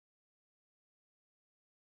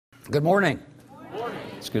Good morning. Good morning.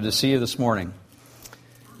 It's good to see you this morning.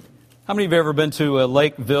 How many of you have ever been to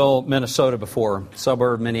Lakeville, Minnesota before?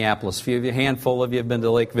 Suburb of Minneapolis. A few of you, a handful of you have been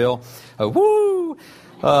to Lakeville. Woo!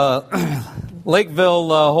 Lakeville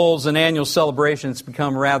holds an annual celebration. It's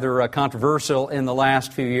become rather controversial in the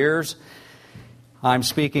last few years. I'm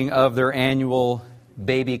speaking of their annual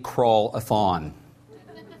Baby Crawl-a-thon.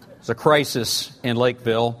 It's a crisis in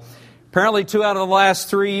Lakeville. Apparently, 2 out of the last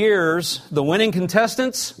 3 years, the winning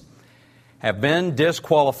contestants have been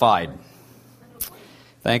disqualified.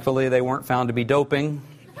 Thankfully, they weren't found to be doping.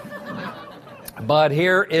 But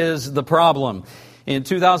here is the problem. In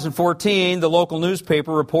 2014, the local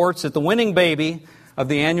newspaper reports that the winning baby of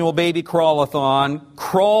the annual Baby Crawl-a-thon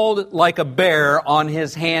crawled like a bear on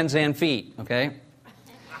his hands and feet. Okay?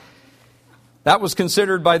 That was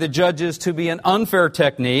considered by the judges to be an unfair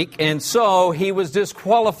technique, and so he was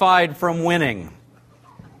disqualified from winning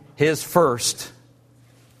his first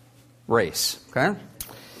race. Okay?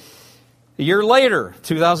 A year later,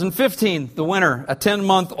 2015, the winner, a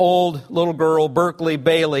 10-month-old little girl, Berkeley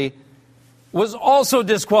Bailey, was also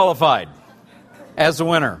disqualified as the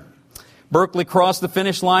winner. Berkeley crossed the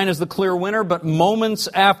finish line as the clear winner, but moments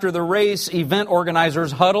after the race, event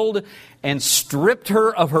organizers huddled and stripped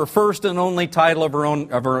her of her first and only title of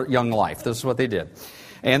her young life. This is what they did.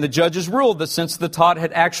 And the judges ruled that since the tot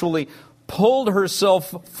had actually pulled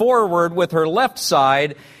herself forward with her left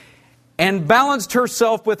side and balanced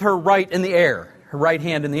herself with her right hand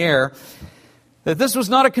in the air, that this was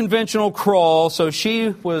not a conventional crawl, so she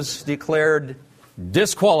was declared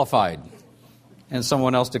disqualified, and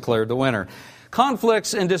someone else declared the winner.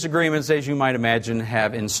 Conflicts and disagreements, as you might imagine,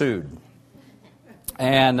 have ensued.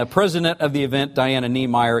 And the president of the event, Diana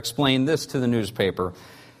Niemeyer, explained this to the newspaper,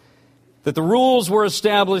 that the rules were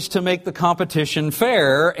established to make the competition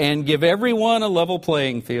fair and give everyone a level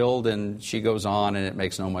playing field, and she goes on, and it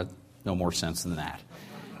makes no more sense than that.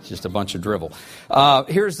 It's just a bunch of drivel.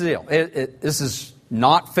 Here's the deal. This is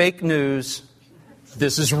not fake news.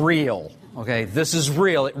 This is real. Okay, this is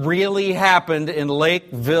real. It really happened in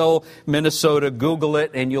Lakeville, Minnesota. Google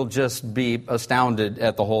it, and you'll just be astounded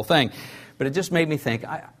at the whole thing. But it just made me think,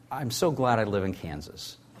 I'm so glad I live in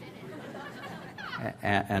Kansas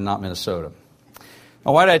and not Minnesota.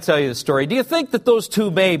 Now, why did I tell you this story? Do you think that those two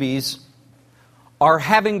babies are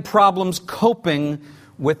having problems coping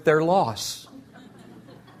with their loss,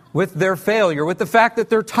 with their failure, with the fact that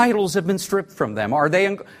their titles have been stripped from them?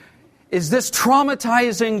 Is this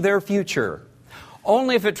traumatizing their future?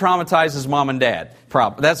 Only if it traumatizes mom and dad.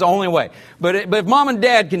 That's the only way. But if mom and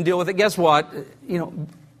dad can deal with it, guess what?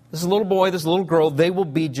 This little boy, this little girl, they will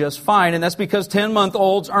be just fine. And that's because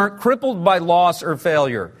 10-month-olds aren't crippled by loss or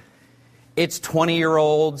failure. It's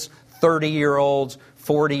 20-year-olds, 30-year-olds,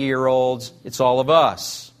 40-year-olds. It's all of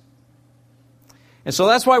us. And so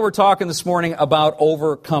that's why we're talking this morning about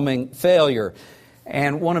overcoming failure.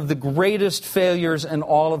 And one of the greatest failures in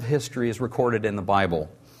all of history is recorded in the Bible.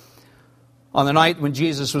 On the night when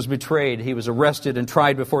Jesus was betrayed, he was arrested and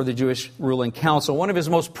tried before the Jewish ruling council. One of his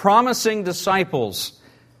most promising disciples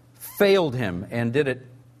failed him and did it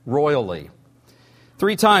royally.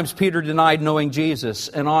 3 times Peter denied knowing Jesus.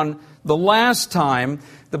 And on the last time,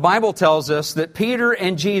 the Bible tells us that Peter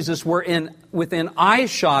and Jesus were within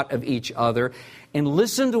eyeshot of each other. And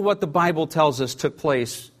listen to what the Bible tells us took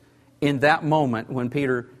place in that moment when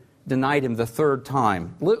Peter denied him the 3rd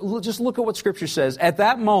time. Just look at what Scripture says. At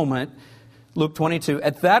that moment, Luke 22,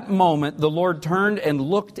 at that moment the Lord turned and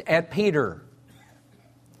looked at Peter.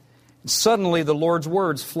 Suddenly the Lord's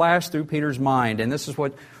words flashed through Peter's mind. And this is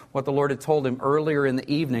what the Lord had told him earlier in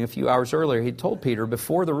the evening, a few hours earlier. He told Peter,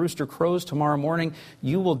 before the rooster crows tomorrow morning,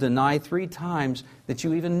 you will deny 3 times that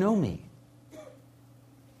you even know me.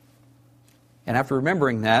 And after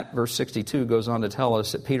remembering that, verse 62 goes on to tell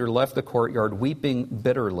us that Peter left the courtyard weeping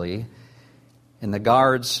bitterly. And the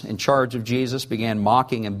guards in charge of Jesus began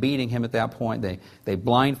mocking and beating him at that point. They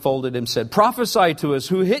blindfolded him, said, "Prophesy to us,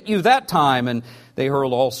 who hit you that time?" And they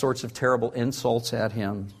hurled all sorts of terrible insults at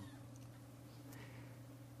him.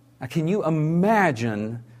 Now, can you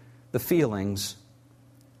imagine the feelings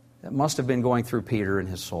that must have been going through Peter and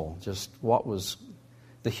his soul? Just what was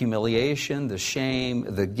the humiliation, the shame,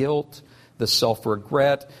 the guilt, the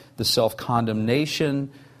self-regret, the self-condemnation.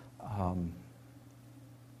 You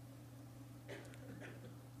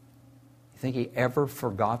think he ever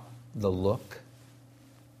forgot the look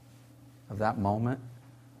of that moment?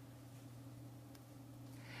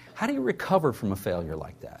 How do you recover from a failure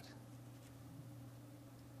like that?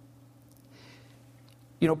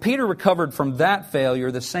 Peter recovered from that failure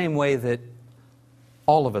the same way that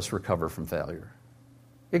all of us recover from failure.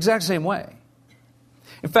 Exact same way.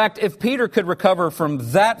 In fact, if Peter could recover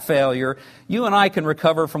from that failure, you and I can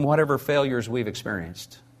recover from whatever failures we've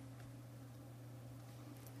experienced.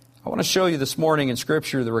 I want to show you this morning in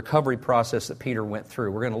Scripture the recovery process that Peter went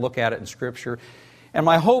through. We're going to look at it in Scripture. And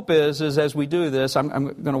my hope is as we do this, I'm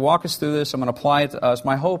going to walk us through this, I'm going to apply it to us.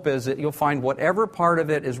 My hope is that you'll find whatever part of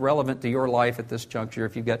it is relevant to your life at this juncture.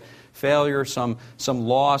 If you've got failure, some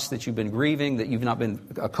loss that you've been grieving, that you've not been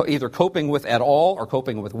either coping with at all or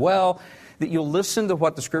coping with well, that you'll listen to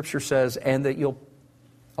what the Scripture says and that you'll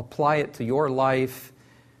apply it to your life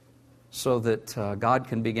so that God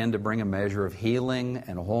can begin to bring a measure of healing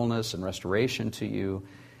and wholeness and restoration to you.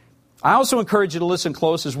 I also encourage you to listen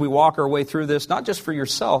close as we walk our way through this, not just for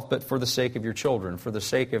yourself, but for the sake of your children, for the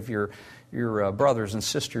sake of your brothers and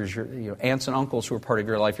sisters, your aunts and uncles who are part of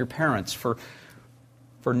your life, your parents, for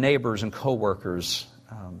neighbors and coworkers,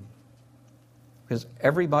 because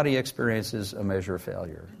everybody experiences a measure of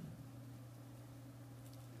failure.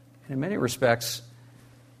 And in many respects,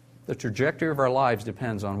 the trajectory of our lives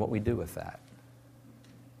depends on what we do with that.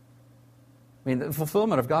 I mean, the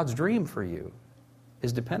fulfillment of God's dream for you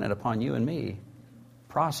is dependent upon you and me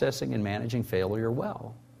processing and managing failure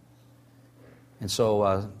well. And so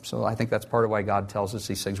I think that's part of why God tells us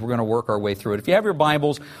these things. We're going to work our way through it. If you have your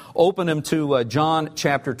Bibles, open them to John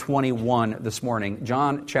chapter 21 this morning.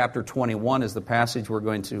 John chapter 21 is the passage we're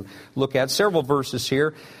going to look at. Several verses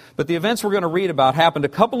here. But the events we're going to read about happened a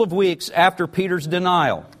couple of weeks after Peter's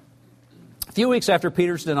denial. A few weeks after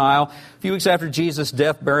Peter's denial, a few weeks after Jesus'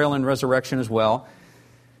 death, burial, and resurrection as well.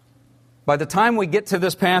 By the time we get to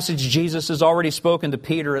this passage, Jesus has already spoken to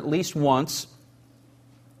Peter at least once.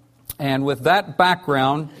 And with that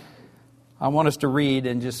background, I want us to read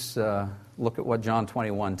and just look at what John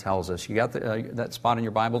 21 tells us. You got that spot in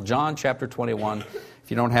your Bible? John chapter 21.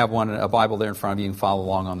 If you don't have a Bible there in front of you, you can follow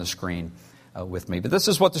along on the screen with me. But this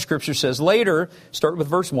is what the Scripture says. Later, start with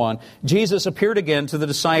verse 1, Jesus appeared again to the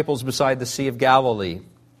disciples beside the Sea of Galilee.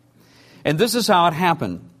 And this is how it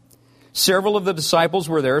happened. Several of the disciples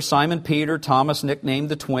were there: Simon Peter, Thomas, nicknamed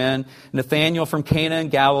the twin, Nathanael from Cana in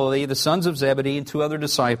Galilee, the sons of Zebedee, and two other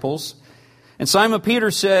disciples. And Simon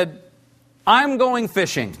Peter said, "I'm going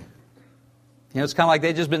fishing." It's kind of like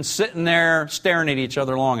they'd just been sitting there staring at each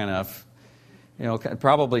other long enough.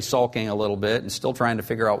 Probably sulking a little bit and still trying to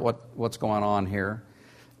figure out what's going on here.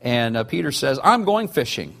 And Peter says, "I'm going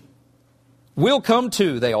fishing." "We'll come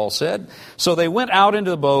too," they all said. So they went out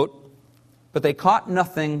into the boat, but they caught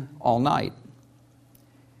nothing all night.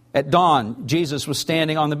 At dawn, Jesus was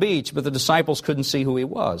standing on the beach, but the disciples couldn't see who he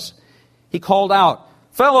was. He called out,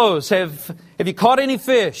 "Fellows, have you caught any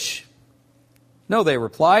fish?" "No," they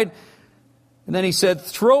replied. And then he said,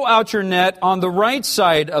 "Throw out your net on the right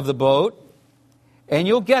side of the boat, and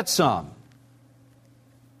you'll get some."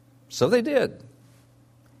 So they did.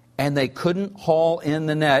 And they couldn't haul in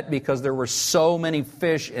the net because there were so many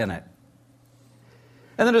fish in it.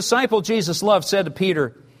 And the disciple Jesus loved said to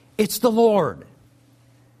Peter, "It's the Lord."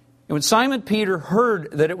 And when Simon Peter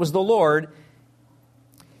heard that it was the Lord,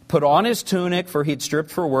 put on his tunic, for he'd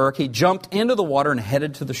stripped for work, he jumped into the water and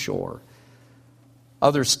headed to the shore.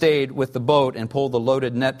 Others stayed with the boat and pulled the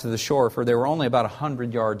loaded net to the shore, for they were only about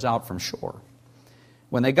 100 yards out from shore.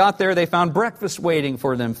 When they got there, they found breakfast waiting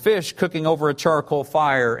for them, fish cooking over a charcoal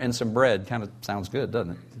fire, and some bread. Kind of sounds good,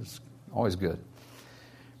 doesn't it? It's always good.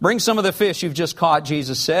 "Bring some of the fish you've just caught,"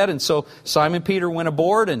 Jesus said. And so Simon Peter went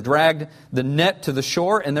aboard and dragged the net to the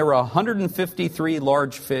shore, and there were 153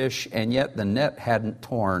 large fish, and yet the net hadn't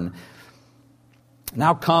torn.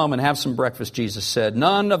 "Now come and have some breakfast," Jesus said.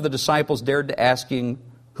 None of the disciples dared to ask him,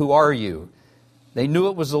 "Who are you?" They knew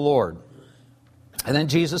it was the Lord. And then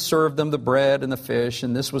Jesus served them the bread and the fish,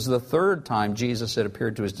 and this was the third time Jesus had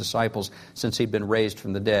appeared to his disciples since he'd been raised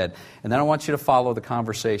from the dead. And then I want you to follow the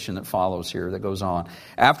conversation that follows here, that goes on.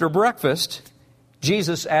 After breakfast,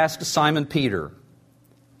 Jesus asked Simon Peter,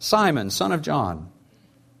 "Simon, son of John,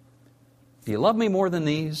 do you love me more than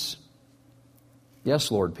these?"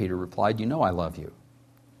 "Yes, Lord," Peter replied, "you know I love you."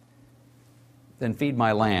 "Then feed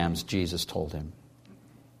my lambs," Jesus told him.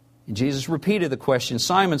 And Jesus repeated the question,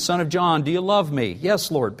 "Simon, son of John, do you love me?"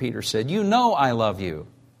 "Yes, Lord," Peter said, "you know I love you."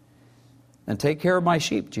 "Then take care of my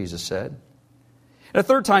sheep," Jesus said. And a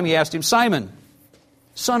third time he asked him, "Simon,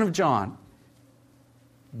 son of John,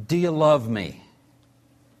 do you love me?"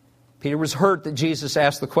 Peter was hurt that Jesus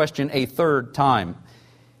asked the question a third time.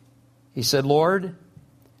 He said, "Lord,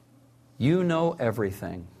 you know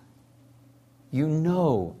everything. You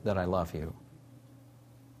know that I love you."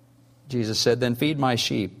 Jesus said, "Then feed my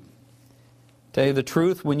sheep. Tell you the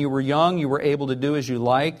truth, when you were young, you were able to do as you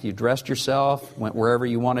liked. You dressed yourself, went wherever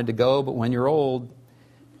you wanted to go. But when you're old,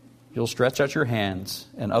 You'll stretch out your hands,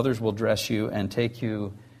 and others will dress you and take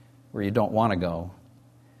you where you don't want to go.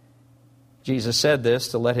 Jesus said this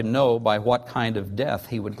to let him know by what kind of death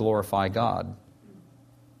he would glorify God.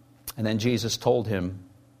 And then Jesus told him,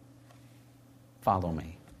 "Follow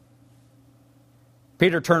me."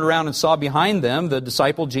 Peter turned around and saw behind them the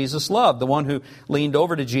disciple Jesus loved, the one who leaned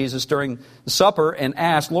over to Jesus during the supper and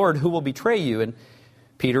asked, "Lord, who will betray you?" And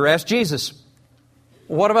Peter asked Jesus,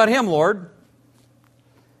 "What about him, Lord?"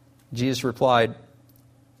 Jesus replied,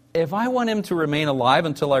 "If I want him to remain alive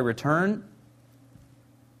until I return,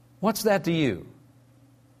 what's that to you?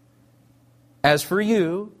 As for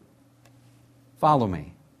you, follow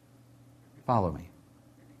me." Follow me.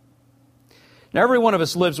 Now, every one of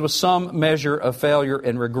us lives with some measure of failure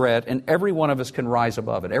and regret, and every one of us can rise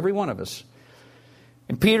above it. Every one of us.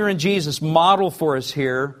 And Peter and Jesus model for us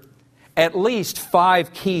here at least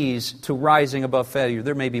 5 keys to rising above failure.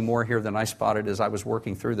 There may be more here than I spotted as I was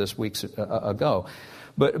working through this weeks ago.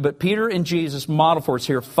 But Peter and Jesus model for us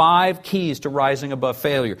here 5 keys to rising above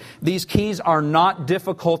failure. These keys are not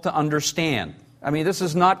difficult to understand. I mean, this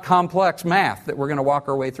is not complex math that we're going to walk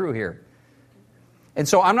our way through here. And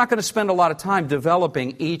so I'm not going to spend a lot of time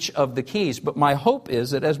developing each of the keys, but my hope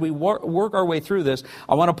is that as we work our way through this,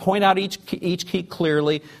 I want to point out each key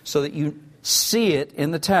clearly so that you see it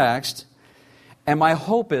in the text. And my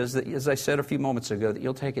hope is that, as I said a few moments ago, that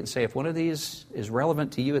you'll take it and say, if one of these is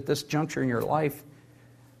relevant to you at this juncture in your life,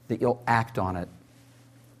 that you'll act on it.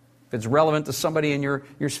 If it's relevant to somebody in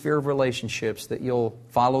your sphere of relationships, that you'll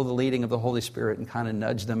follow the leading of the Holy Spirit and kind of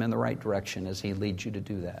nudge them in the right direction as He leads you to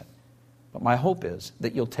do that. But my hope is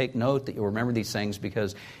that you'll take note, that you'll remember these things,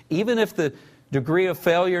 because even if the degree of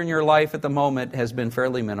failure in your life at the moment has been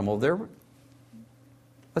fairly minimal,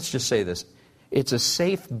 let's just say this, it's a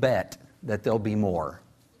safe bet that there'll be more.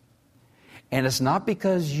 And it's not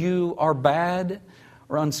because you are bad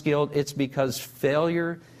or unskilled, it's because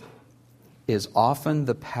failure is often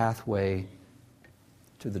the pathway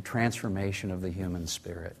to the transformation of the human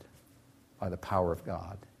spirit by the power of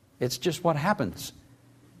God. It's just what happens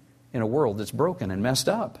in a world that's broken and messed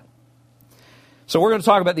up. So we're going to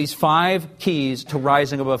talk about these 5 keys to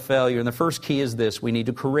rising above failure. And the first key is this: we need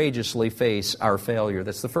to courageously face our failure.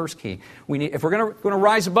 That's the first key. If we're going to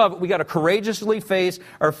rise above it, we got to courageously face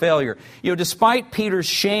our failure. You know, despite Peter's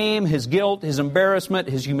shame, his guilt, his embarrassment,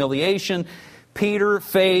 his humiliation, Peter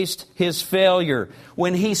faced his failure.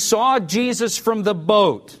 When he saw Jesus from the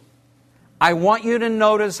boat, I want you to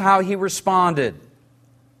notice how he responded.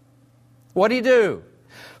 What did he do?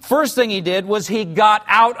 First thing he did was he got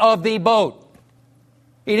out of the boat.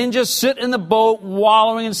 He didn't just sit in the boat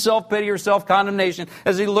wallowing in self-pity or self-condemnation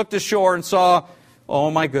as he looked ashore and saw, oh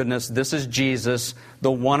my goodness, this is Jesus,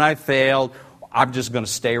 the one I failed. I'm just going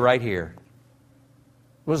to stay right here.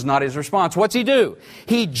 It was not his response. What's he do?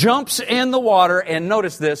 He jumps in the water, and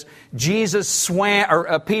notice this,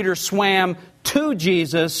 Peter swam to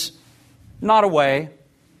Jesus, not away.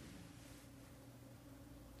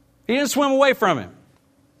 He didn't swim away from him.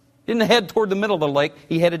 He didn't head toward the middle of the lake.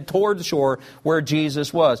 He headed toward the shore where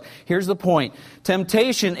Jesus was. Here's the point.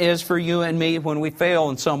 Temptation is for you and me when we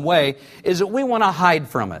fail in some way, is that we want to hide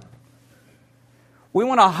from it. We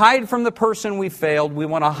want to hide from the person we failed. We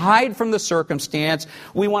want to hide from the circumstance.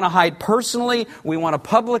 We want to hide personally. We want to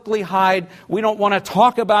publicly hide. We don't want to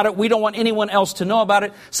talk about it. We don't want anyone else to know about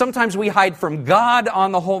it. Sometimes we hide from God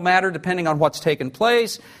on the whole matter, depending on what's taken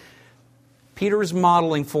place. Peter is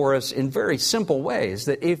modeling for us in very simple ways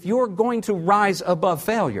that if you're going to rise above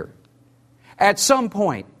failure, at some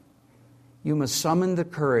point, you must summon the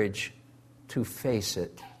courage to face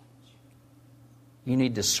it. You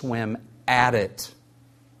need to swim at it,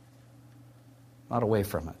 not away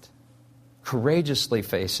from it. Courageously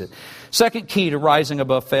face it. Second key to rising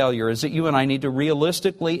above failure is that you and I need to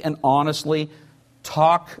realistically and honestly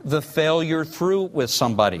talk the failure through with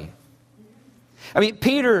somebody. I mean,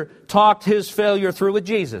 Peter talked his failure through with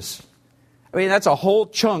Jesus. I mean, that's a whole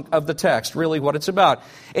chunk of the text, really what it's about.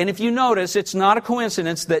 And if you notice, it's not a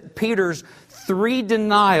coincidence that Peter's 3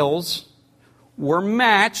 denials were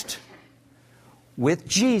matched with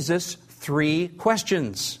Jesus' 3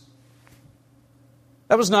 questions.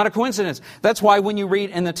 That was not a coincidence. That's why when you read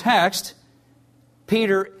in the text,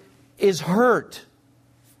 Peter is hurt.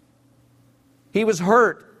 He was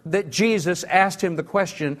hurt that Jesus asked him the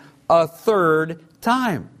question a 3rd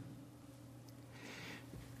time.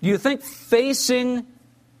 Do you think facing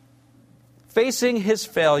his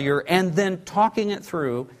failure and then talking it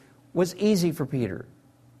through was easy for Peter?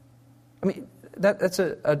 I mean, that's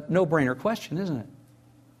a no-brainer question, isn't it?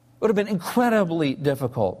 It would have been incredibly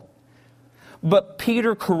difficult. But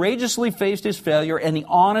Peter courageously faced his failure, and he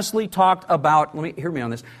honestly talked about, hear me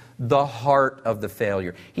on this, the heart of the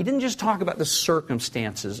failure. He didn't just talk about the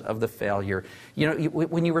circumstances of the failure.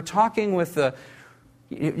 When you were talking with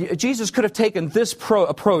Jesus could have taken this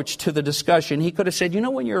approach to the discussion. He could have said,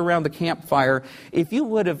 when you're around the campfire, if you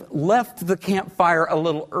would have left the campfire a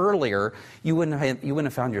little earlier, you wouldn't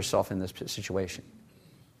have found yourself in this situation.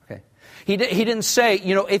 Okay? He didn't say,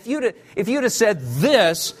 if you'd have said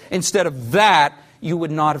this instead of that, you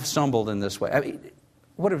would not have stumbled in this way. I mean,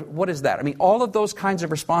 what is that? I mean, all of those kinds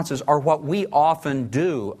of responses are what we often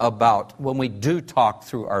do about when we do talk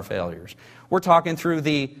through our failures. We're talking through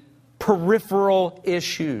the peripheral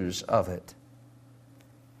issues of it.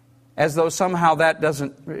 As though somehow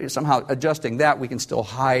adjusting that, we can still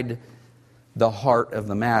hide the heart of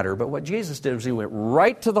the matter. But what Jesus did was he went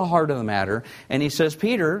right to the heart of the matter, and he says,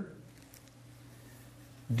 Peter,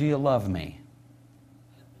 do you love me?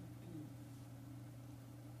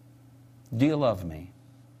 Do you love me?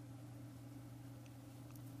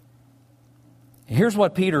 Here's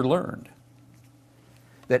what Peter learned.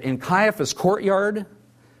 That in Caiaphas' courtyard,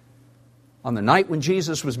 on the night when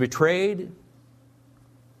Jesus was betrayed,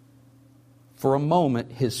 for a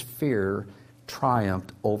moment his fear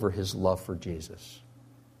triumphed over his love for Jesus.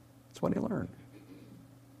 That's what he learned.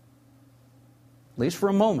 At least for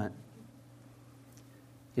a moment,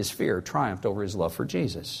 his fear triumphed over his love for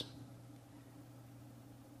Jesus.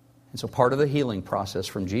 And so part of the healing process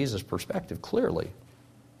from Jesus' perspective, clearly,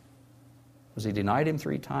 was he denied him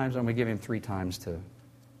 3 times. I'm going to give him 3 times to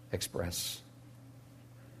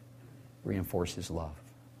reinforce his love.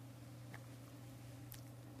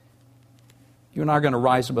 You and I are going to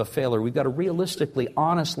rise above failure. We've got to realistically,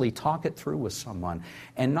 honestly talk it through with someone.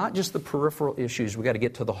 And not just the peripheral issues. We've got to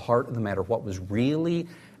get to the heart of the matter. What was really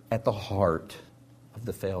at the heart of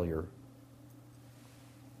the failure.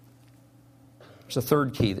 There's a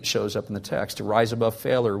third key that shows up in the text. To rise above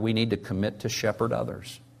failure, we need to commit to shepherd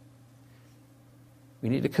others. We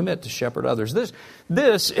need to commit to shepherd others.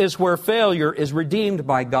 This is where failure is redeemed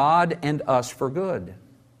by God and us for good.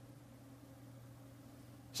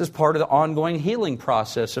 This is part of the ongoing healing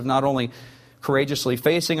process of not only courageously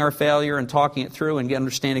facing our failure and talking it through and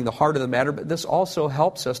understanding the heart of the matter, but this also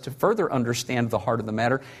helps us to further understand the heart of the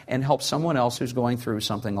matter and help someone else who's going through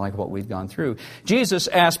something like what we've gone through. Jesus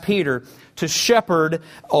asked Peter to shepherd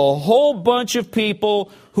a whole bunch of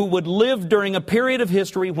people who would live during a period of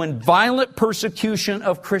history when violent persecution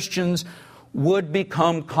of Christians would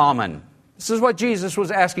become common. This is what Jesus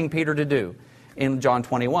was asking Peter to do in John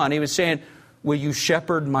 21. He was saying, will you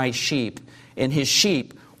shepherd my sheep? And his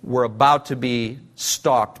sheep were about to be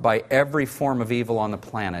stalked by every form of evil on the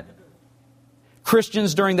planet.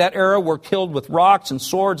 Christians during that era were killed with rocks and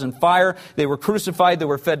swords and fire. They were crucified. They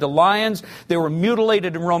were fed to lions. They were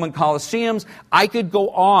mutilated in Roman Colosseums. I could go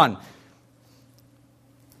on.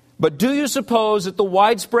 But do you suppose that the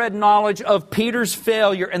widespread knowledge of Peter's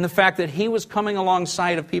failure and the fact that he was coming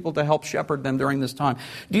alongside of people to help shepherd them during this time,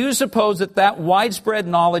 do you suppose that that widespread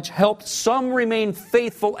knowledge helped some remain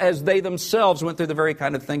faithful as they themselves went through the very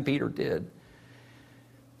kind of thing Peter did?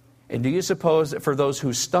 And do you suppose that for those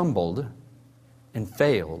who stumbled and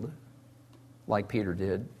failed, like Peter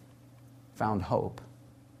did, found hope?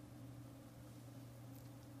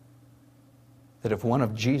 That if one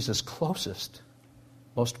of Jesus' closest,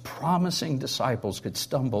 most promising disciples could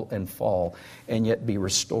stumble and fall and yet be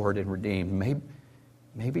restored and redeemed,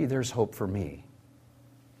 maybe there's hope for me.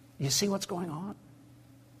 You see what's going on?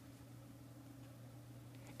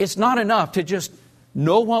 It's not enough to just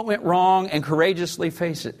know what went wrong and courageously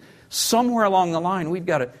face it. Somewhere along the line, we've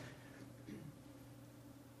got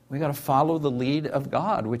to follow the lead of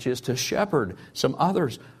God, which is to shepherd some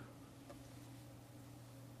others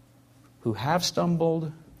who have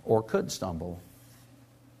stumbled or could stumble,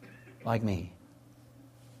 like me.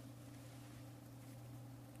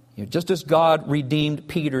 Just as God redeemed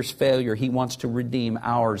Peter's failure, He wants to redeem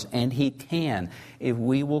ours, and He can if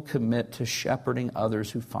we will commit to shepherding others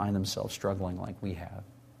who find themselves struggling like we have.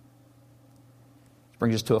 This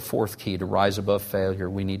brings us to a fourth key to rise above failure.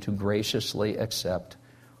 We need to graciously accept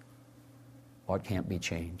what can't be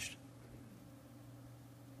changed.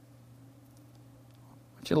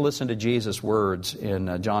 I want you to listen to Jesus' words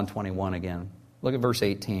in John 21 again. Look at verse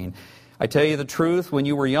 18. I tell you the truth, when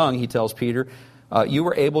you were young, he tells Peter, you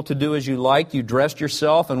were able to do as you liked. You dressed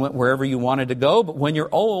yourself and went wherever you wanted to go. But when you're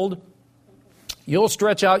old, you'll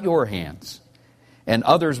stretch out your hands, and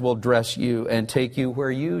others will dress you and take you where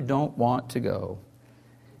you don't want to go.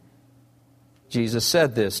 Jesus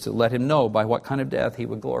said this to let him know by what kind of death he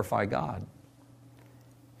would glorify God.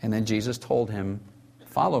 And then Jesus told him,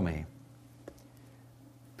 follow me.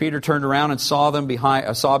 Peter turned around and saw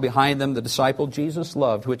behind them the disciple Jesus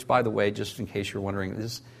loved, which, by the way, just in case you're wondering,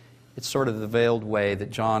 It's sort of the veiled way that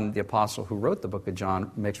John, the apostle who wrote the book of John,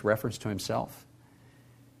 makes reference to himself.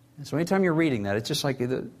 And so anytime you're reading that, it's just like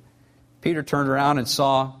Peter turned around and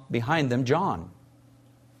saw behind them John,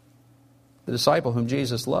 the disciple whom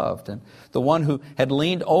Jesus loved, and the one who had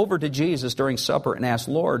leaned over to Jesus during supper and asked,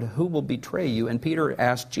 "Lord, who will betray you?" And Peter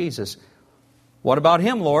asked Jesus, "What about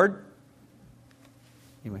him, Lord?"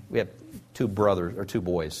 Anyway, we have two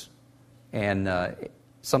boys. And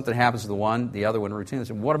something happens to the one, the other one routinely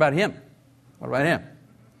says, "What about him? What about him?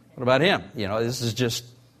 What about him?" This is just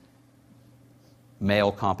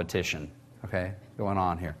male competition, okay, going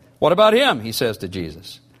on here. "What about him?" he says to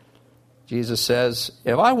Jesus. Jesus says,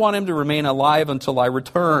 "If I want him to remain alive until I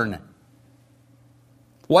return,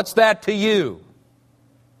 what's that to you?"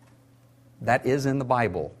 That is in the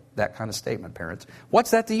Bible, that kind of statement, parents.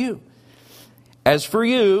 What's that to you? "As for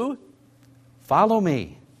you, follow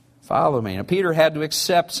me." Follow me. Now, Peter had to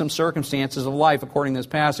accept some circumstances of life, according to this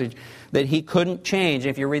passage, that he couldn't change.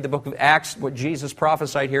 If you read the book of Acts, what Jesus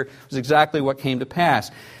prophesied here was exactly what came to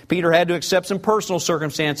pass. Peter had to accept some personal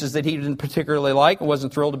circumstances that he didn't particularly like and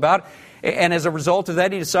wasn't thrilled about. And as a result of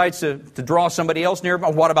that, he decides to draw somebody else near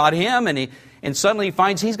him. What about him? And suddenly he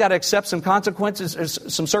finds he's got to accept some consequences,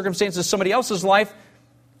 some circumstances of somebody else's life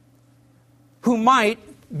who might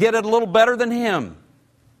get it a little better than him.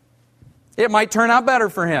 It might turn out better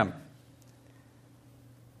for him.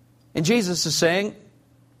 And Jesus is saying,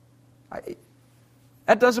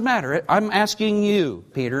 that doesn't matter. I'm asking you,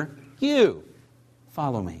 Peter, you,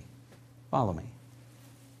 follow me. Follow me.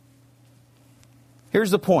 Here's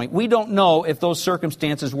the point. We don't know if those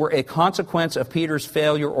circumstances were a consequence of Peter's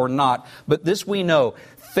failure or not, but this we know.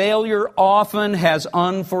 Failure often has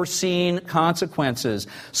unforeseen consequences.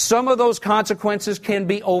 Some of those consequences can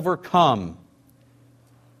be overcome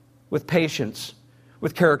with patience,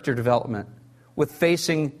 with character development, with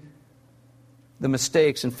facing the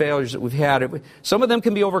mistakes and failures that we've had. Some of them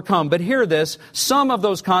can be overcome, but hear this, some of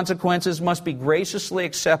those consequences must be graciously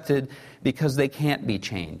accepted because they can't be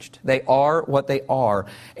changed. They are what they are.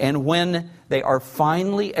 And when they are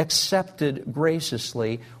finally accepted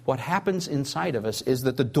graciously, what happens inside of us is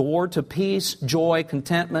that the door to peace, joy,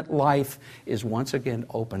 contentment, life is once again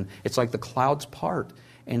open. It's like the clouds part,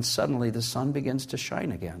 and suddenly the sun begins to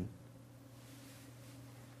shine again.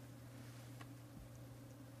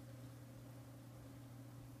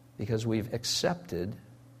 Because we've accepted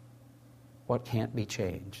what can't be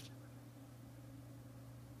changed.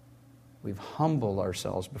 We've humbled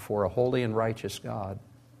ourselves before a holy and righteous God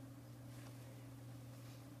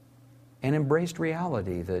and embraced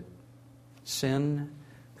reality that sin,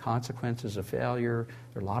 consequences of failure,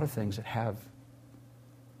 there are a lot of things that have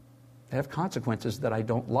consequences that I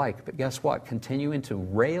don't like. But guess what? Continuing to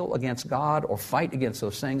rail against God or fight against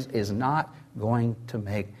those things is not going to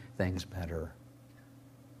make things better.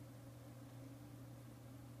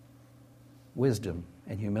 Wisdom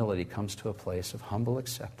and humility comes to a place of humble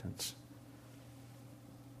acceptance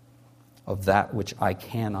of that which I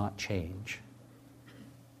cannot change.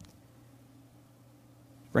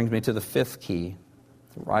 Brings me to the fifth key.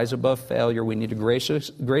 To rise above failure, we need to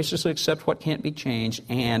graciously accept what can't be changed.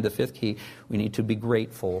 And the fifth key, we need to be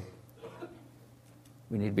grateful.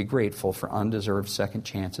 We need to be grateful for undeserved second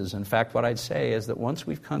chances. In fact, what I'd say is that once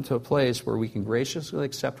we've come to a place where we can graciously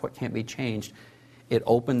accept what can't be changed, it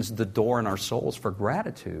opens the door in our souls for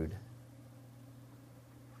gratitude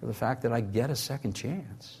for the fact that I get a second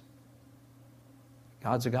chance.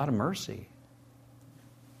 God's a God of mercy.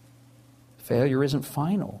 Failure isn't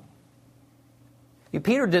final.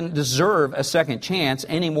 Peter didn't deserve a second chance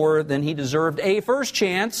any more than he deserved a first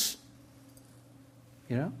chance.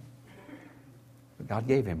 But God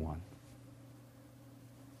gave him one.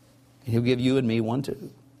 And He'll give you and me one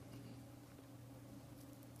too.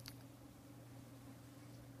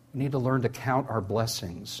 We need to learn to count our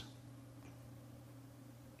blessings.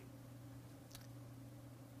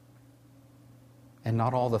 And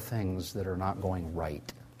not all the things that are not going right.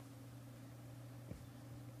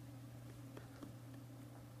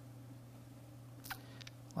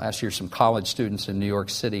 Last year, some college students in New York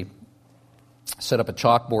City set up a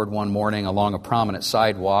chalkboard one morning along a prominent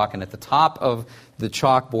sidewalk, and at the top of the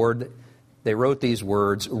chalkboard, they wrote these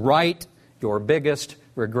words, "Write your biggest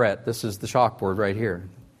regret." This is the chalkboard right here.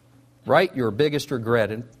 Write your biggest regret.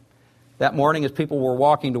 And that morning, as people were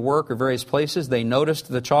walking to work or various places, they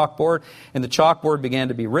noticed the chalkboard, and the chalkboard began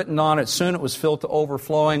to be written on it. Soon it was filled to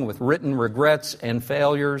overflowing with written regrets and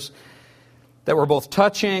failures that were both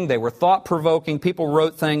touching, they were thought-provoking. People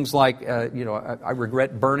wrote things like, I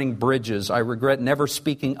regret burning bridges. I regret never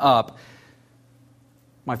speaking up.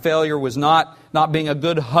 My failure was not being a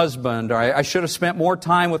good husband. Or I should have spent more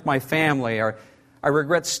time with my family. Or I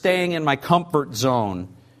regret staying in my comfort zone.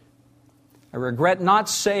 I regret not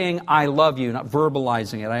saying I love you, not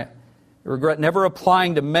verbalizing it. I regret never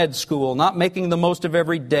applying to med school, not making the most of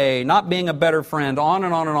every day, not being a better friend, on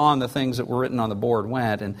and on and on the things that were written on the board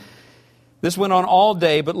went. And this went on all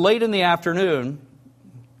day, but late in the afternoon,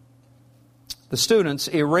 the students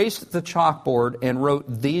erased the chalkboard and wrote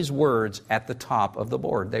these words at the top of the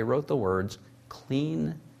board. They wrote the words,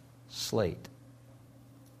 "Clean slate."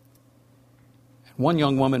 One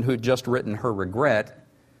young woman who had just written her regret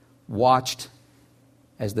watched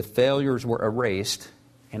as the failures were erased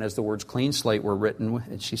and as the words "clean slate" were written.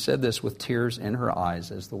 And she said this with tears in her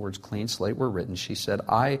eyes as the words "clean slate" were written. She said,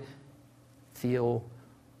 "I feel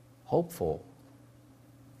hopeful.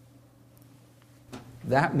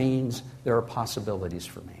 That means there are possibilities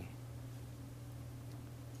for me."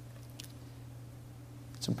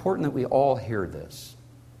 It's important that we all hear this.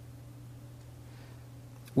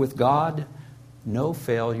 With God, no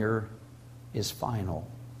failure is final.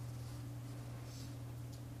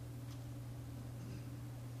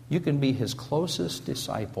 You can be His closest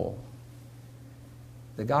disciple.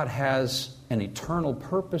 That God has an eternal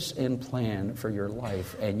purpose and plan for your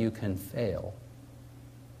life, and you can fail.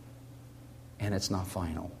 And it's not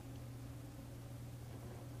final.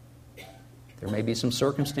 There may be some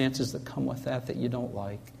circumstances that come with that you don't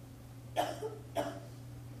like. But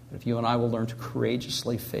if you and I will learn to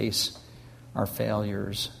courageously face our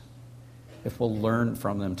failures, if we'll learn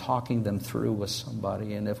from them, talking them through with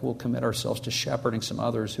somebody, and if we'll commit ourselves to shepherding some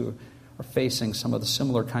others who are facing some of the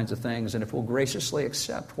similar kinds of things, and if we'll graciously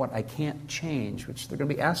accept what I can't change, which there are going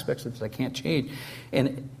to be aspects of this I can't change,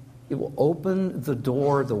 and it will open the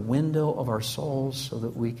door, the window of our souls so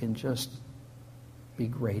that we can just be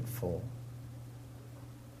grateful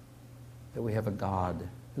that we have a God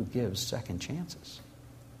who gives second chances.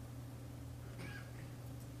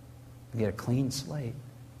 We get a clean slate.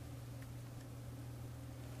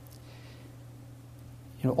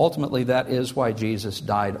 Ultimately, that is why Jesus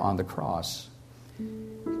died on the cross.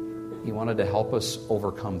 He wanted to help us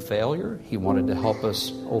overcome failure. He wanted to help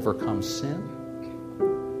us overcome sin.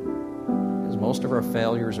 Because most of our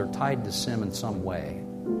failures are tied to sin in some way.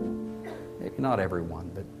 Maybe not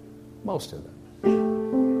everyone, but most of them.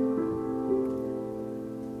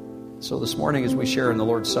 So this morning, as we share in the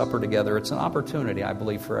Lord's Supper together, it's an opportunity, I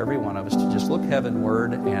believe, for every one of us to just look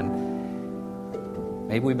heavenward, and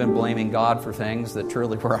maybe we've been blaming God for things that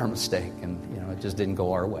truly were our mistake, and it just didn't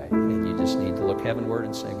go our way. And you just need to look heavenward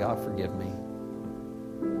and say, "God, forgive me.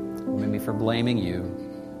 Forgive me for blaming you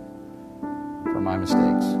for my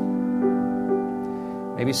mistakes."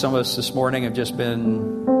 Maybe some of us this morning have just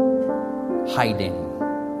been hiding.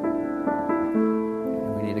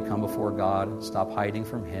 And we need to come before God and stop hiding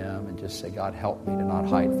from Him and just say, "God, help me to not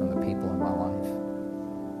hide from the people in my life.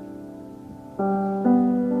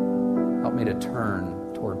 Help me to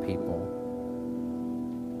turn toward people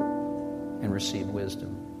and receive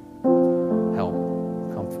wisdom, help,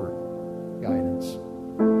 comfort, guidance."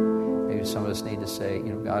 Maybe some of us need to say,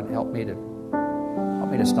 "God, help me to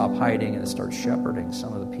stop hiding and to start shepherding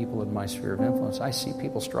some of the people in my sphere of influence. I see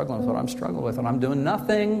people struggling with what I'm struggling with, and I'm doing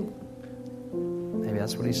nothing." Maybe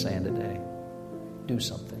that's what He's saying today. Do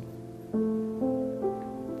something.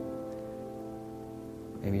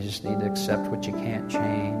 Maybe you just need to accept what you can't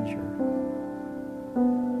change,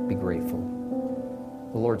 or be grateful.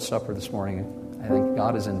 The Lord's Supper this morning, I think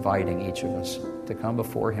God is inviting each of us to come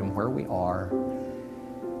before Him where we are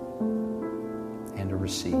and to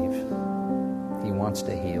receive. He wants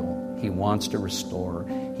to heal. He wants to restore.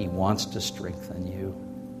 He wants to strengthen you.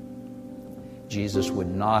 Jesus would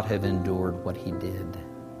not have endured what He did.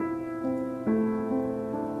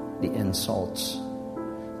 The insults,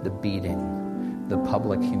 the beating, the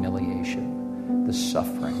public humiliation, the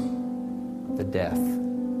suffering, the death,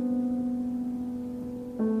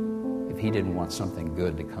 if He didn't want something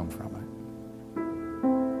good to come from it.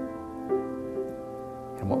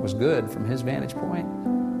 And what was good from His vantage point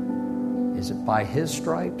is that by His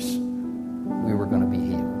stripes, we were going to be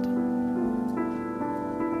healed.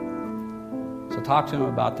 So talk to Him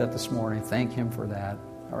about that this morning. Thank Him for that.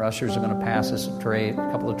 Our ushers are going to pass us a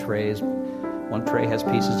couple of trays. One tray has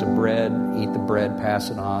pieces of bread. Eat the bread, pass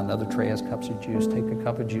it on. The other tray has cups of juice. Take a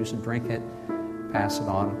cup of juice and drink it. Pass it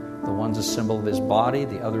on. The one's a symbol of His body.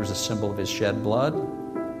 The other is a symbol of His shed blood.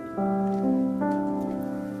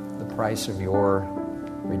 The price of your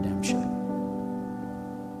redemption.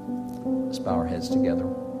 Let's bow our heads together.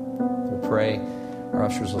 We'll pray. Our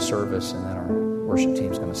ushers will serve us, and then our worship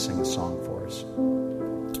team's going to sing a song for us.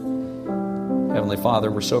 Heavenly Father,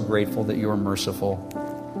 we're so grateful that You are merciful.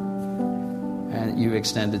 And you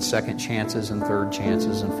extended second chances and third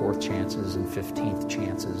chances and fourth chances and 15th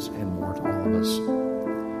chances and more to all of us.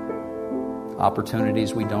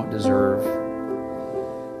 Opportunities we don't deserve,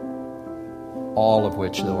 all of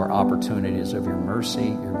which, though, are opportunities of your mercy,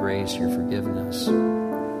 your grace, your forgiveness,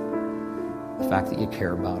 the fact that you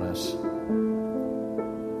care about us.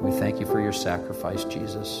 We thank you for your sacrifice,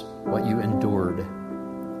 Jesus, what you endured,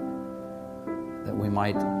 that we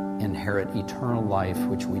might inherit eternal life,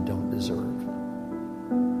 which we don't deserve.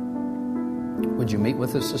 Would you meet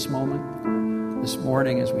with us this morning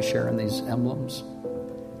as we share in these emblems?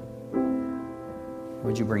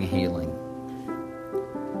 Would you bring healing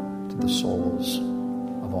to the souls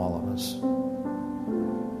of all of us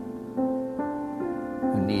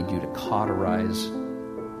who need you to cauterize the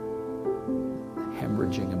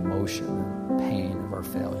hemorrhaging emotion and pain of our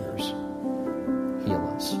failures? Heal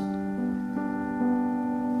us.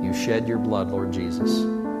 You shed your blood, Lord Jesus,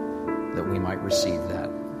 that we might receive that.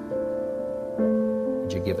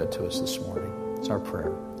 Would you give it to us this morning? It's our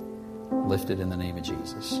prayer. Lift it in the name of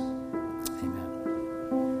Jesus. Amen.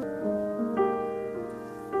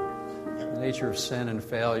 The nature of sin and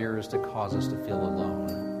failure is to cause us to feel alone.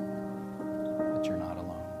 But you're not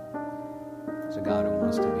alone. There's a God who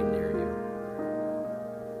wants to be near you.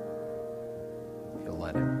 If you'll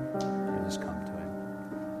let him, you'll just come to him.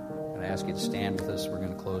 I'm going to ask you to stand with us. We're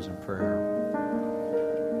going to close in prayer.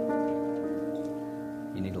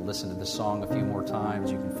 You need to listen to this song a few more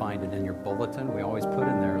times. You can find it in your bulletin. We always put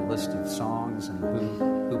in there a list of songs and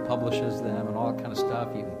who publishes them and all that kind of stuff.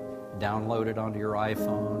 You can download it onto your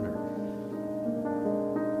iPhone, or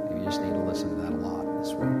maybe you just need to listen to that a lot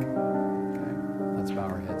this week. Okay? Let's bow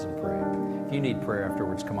our heads and pray. If you need prayer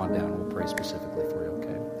afterwards, come on down. We'll pray specifically for you,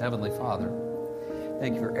 okay? Heavenly Father,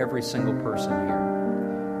 thank you for every single person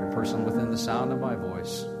here. Every person within the sound of my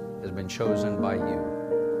voice has been chosen by you.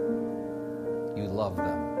 You love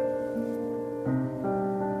them.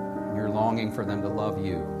 You're longing for them to love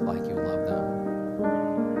you like you love them.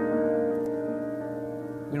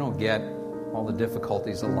 We don't get all the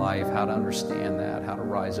difficulties of life, how to understand that, how to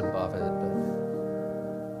rise above it, but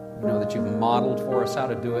we know that you've modeled for us how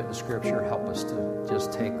to do it in Scripture. Help us to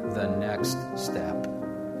just take the next step.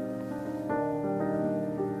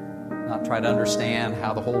 Not try to understand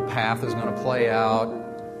how the whole path is going to play out.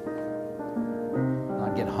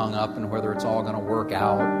 Get hung up in whether it's all going to work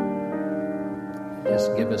out.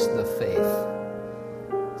 Just give us the faith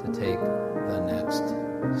to take the next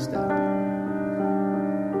step.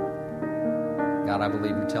 God, I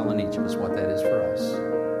believe you're telling each of us what that is for us.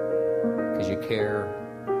 Because you care.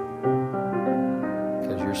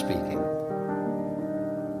 Because you're speaking.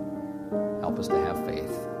 Help us to have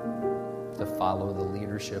faith. To follow the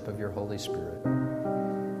leadership of your Holy Spirit.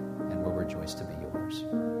 And we'll rejoice to be yours.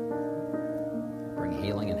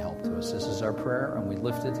 Healing and help to us. This is our prayer, and we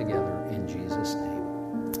lift it together in Jesus'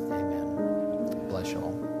 name. Amen. Bless you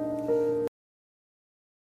all.